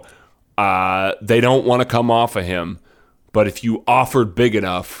how they don't want to come off of him, but if you offered big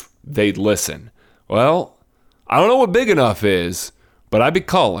enough, they'd listen. Well, I don't know what big enough is, but I'd be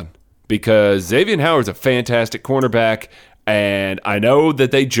calling because Xavier Howard's a fantastic cornerback, and I know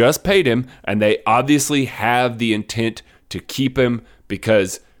that they just paid him, and they obviously have the intent to keep him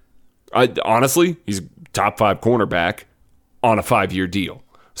because, honestly, he's top 5 cornerback on a 5-year deal.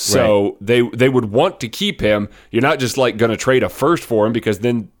 So they would want to keep him. You're not just like going to trade a first for him because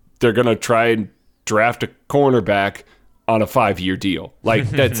then they're going to try and draft a cornerback on a 5-year deal. Like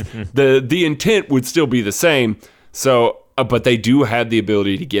that's the intent would still be the same. So, but they do have the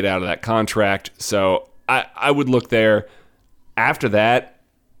ability to get out of that contract. So I would look there. After that,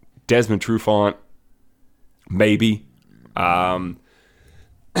 Desmond Trufant, maybe. There's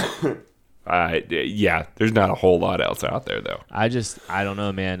not a whole lot else out there, though. I don't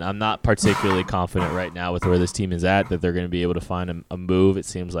know, man. I'm not particularly confident right now with where this team is at that they're going to be able to find a move. It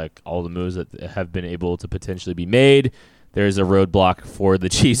seems like all the moves that have been able to potentially be made, there's a roadblock for the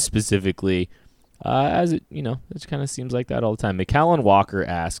Chiefs specifically. It kind of seems like that all the time. McAllen Walker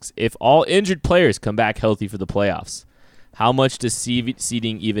asks, if all injured players come back healthy for the playoffs, how much does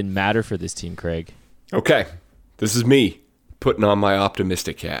seeding even matter for this team, Craig? Okay, this is me putting on my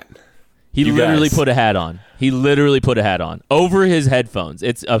optimistic hat. He literally put a hat on. Over his headphones.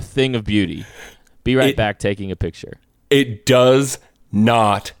 It's a thing of beauty. Be right back taking a picture. It does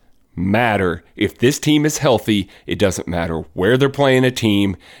not matter. If this team is healthy, it doesn't matter where they're playing a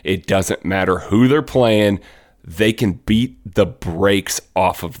team. It doesn't matter who they're playing. They can beat the brakes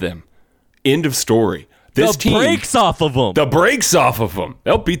off of them. End of story. The brakes off of them. The brakes off of them.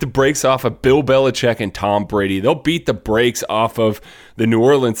 They'll beat the brakes off of Bill Belichick and Tom Brady. They'll beat the brakes off of the New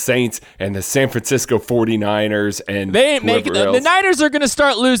Orleans Saints and the San Francisco 49ers. And they ain't making them. The Niners are going to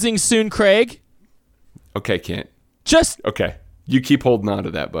start losing soon, Craig. Okay, Kent. Okay. You keep holding on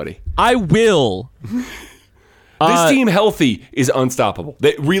to that, buddy. I will. This team healthy is unstoppable.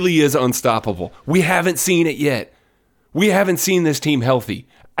 It really is unstoppable. We haven't seen it yet. We haven't seen this team healthy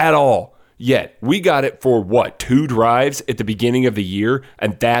at all yet. We got it for 2 drives at the beginning of the year,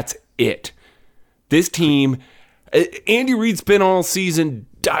 and that's it. This team, Andy Reid's been all season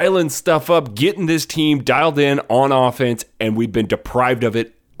dialing stuff up, getting this team dialed in on offense, and we've been deprived of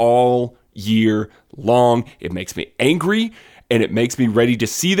it all year long. It makes me angry, and it makes me ready to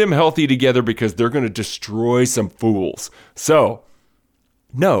see them healthy together because they're going to destroy some fools. So,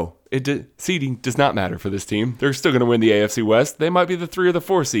 no, seeding does not matter for this team. They're still going to win the AFC West. They might be the 3 or the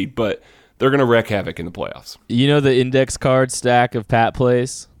 4 seed, but they're going to wreak havoc in the playoffs. You know the index card stack of Pat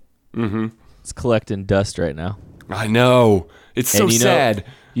plays? Mm-hmm. It's collecting dust right now. I know. It's so sad.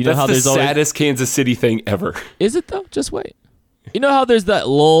 That's how the saddest Kansas City thing ever. Is it, though? Just wait. You know how there's that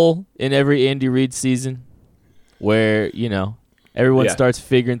lull in every Andy Reid season where, everyone starts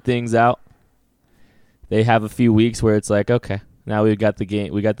figuring things out? They have a few weeks where it's like, okay, now we've got the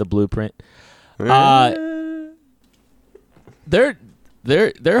game, we got the blueprint. You're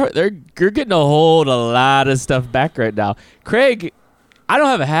getting a lot of stuff back right now. Craig, I don't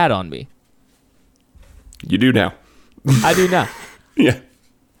have a hat on me. You do now. I do now. Yeah.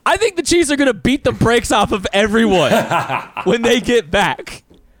 I think the Chiefs are going to beat the brakes off of everyone when they get back.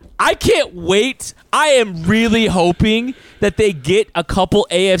 I can't wait. I am really hoping that they get a couple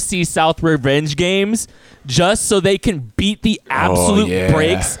AFC South revenge games just so they can beat the absolute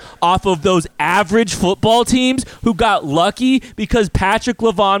brakes off of those average football teams who got lucky because Patrick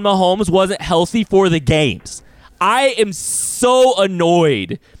Mahomes wasn't healthy for the games. I am so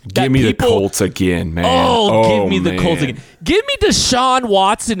annoyed. Give me the Colts again, man. Give me the Colts again. Give me Deshaun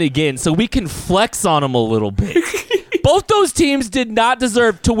Watson again so we can flex on him a little bit. Both those teams did not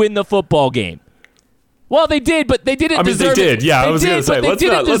deserve to win the football game. Well, they did, but they didn't deserve it. They did. Yeah, I was going to say,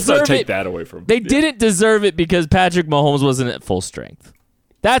 let's not take that away from them. They didn't deserve it because Patrick Mahomes wasn't at full strength.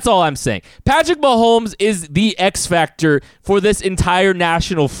 That's all I'm saying. Patrick Mahomes is the X factor for this entire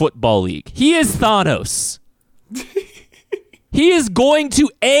National Football League. He is Thanos. He is going to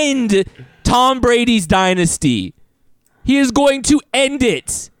end Tom Brady's dynasty. He is going to end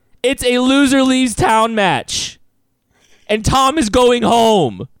it. It's a loser leaves town match. And Tom is going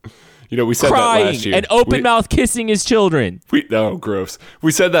home. We said crying that last year. And open mouth kissing his children. Gross.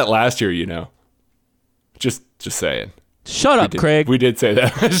 We said that last year, Just saying. Shut up, Craig. We did say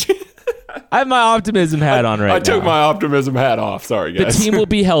that last year. I have my optimism hat on right now. I took my optimism hat off. Sorry, guys. The team will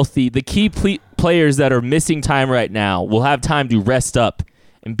be healthy. The key players that are missing time right now will have time to rest up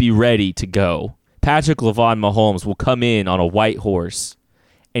and be ready to go. Patrick Mahomes will come in on a white horse,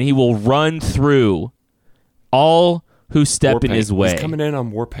 and he will run through all who step in his way. He's coming in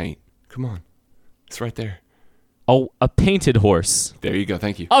on war paint. Come on. It's right there. Oh, a painted horse. There you go.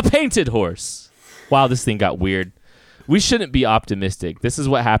 Thank you. A painted horse. Wow, this thing got weird. We shouldn't be optimistic. This is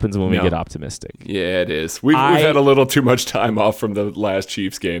what happens when we get optimistic. Yeah, it is. We've had a little too much time off from the last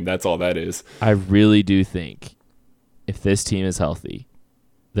Chiefs game. That's all that is. I really do think if this team is healthy,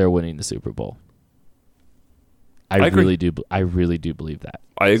 they're winning the Super Bowl. I really do believe that.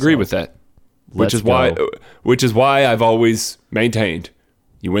 I agree with that. Which is why I've always maintained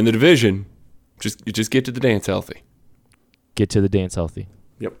you win the division, you just get to the dance healthy. Get to the dance healthy.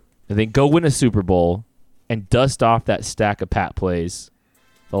 Yep. And then go win a Super Bowl and dust off that stack of Pat plays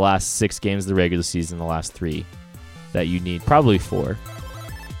the last 6 games of the regular season, the last 3 that you need, probably 4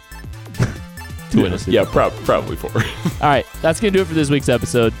 to win a Super Bowl. Probably 4. All right, that's going to do it for this week's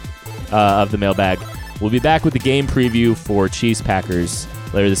episode of the Mailbag. We'll be back with the game preview for Chiefs-Packers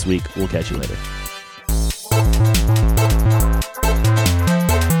later this week. We'll catch you later.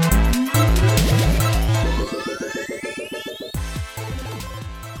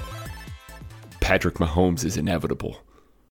 Patrick Mahomes is inevitable.